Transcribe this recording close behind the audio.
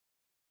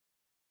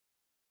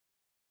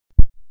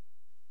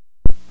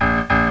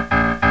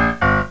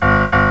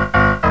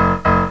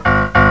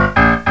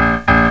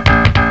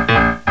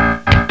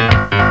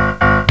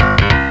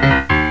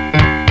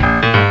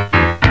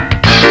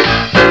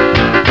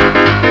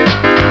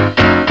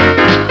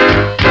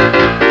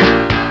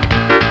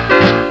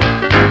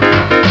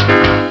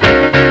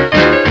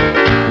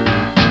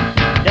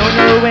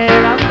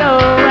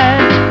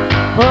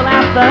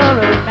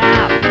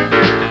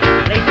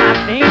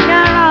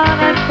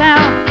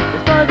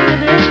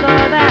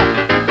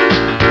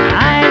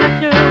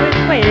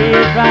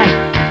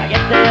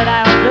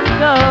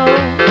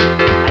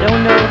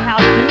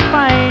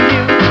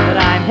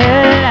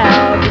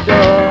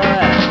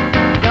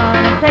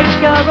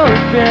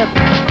trip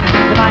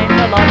to find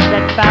the lost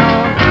and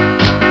found.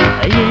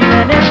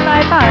 Even if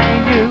I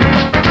find you,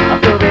 I'll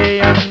still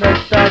be on the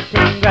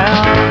starting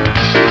ground.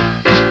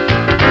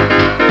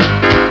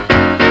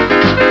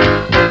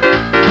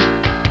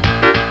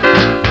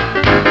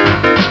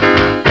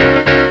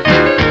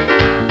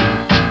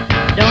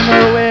 Don't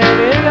know where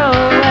we're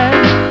going,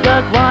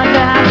 just want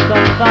to have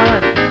some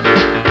fun.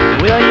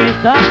 Will you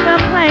stop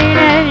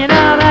complaining? You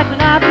know that's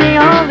not the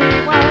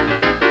only one.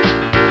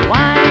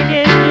 Why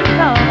did you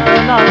come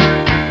along?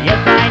 Yes,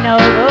 I know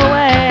the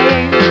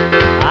way.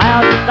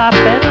 I'll just stop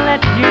and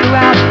let you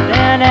out,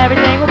 then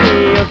everything will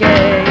be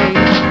okay.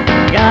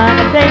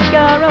 Gonna take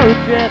a road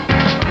trip,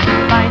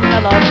 find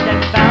the lost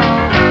and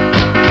found.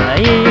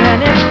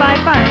 Even if I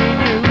find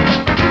you,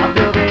 I'll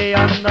still be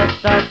on the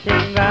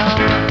starting ground.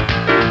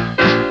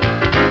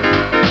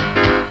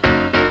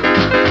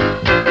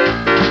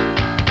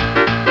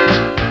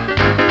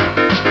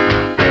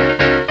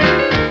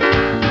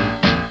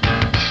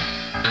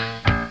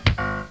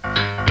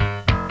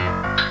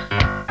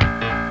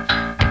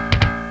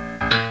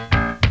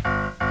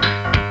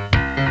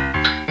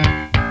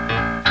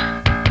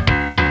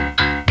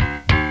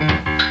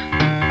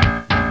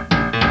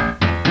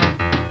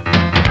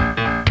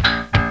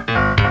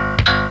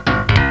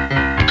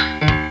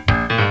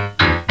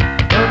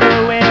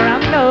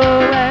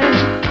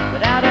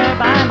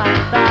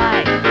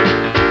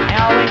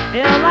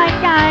 Feel like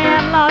I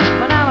am lost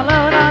when I'm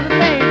alone on the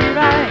stage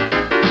ride.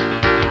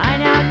 I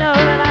now know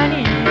that I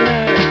need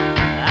her.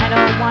 I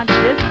don't want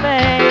this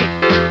fate.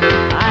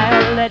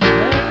 I'll let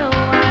her know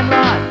I'm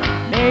lost.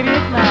 Maybe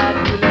it's not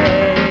too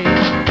late.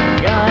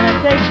 Gonna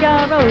take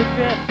a road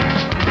trip,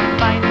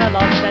 find the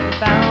lost and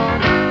found.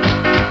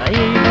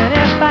 Even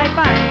if I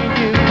find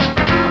you,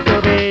 I'll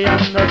still be on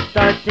the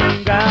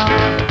starting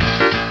ground.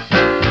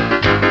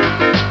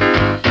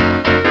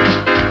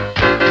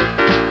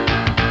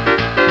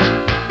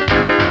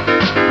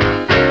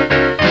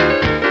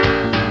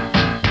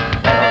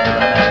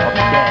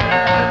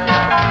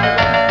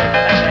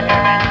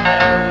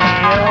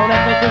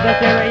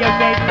 That's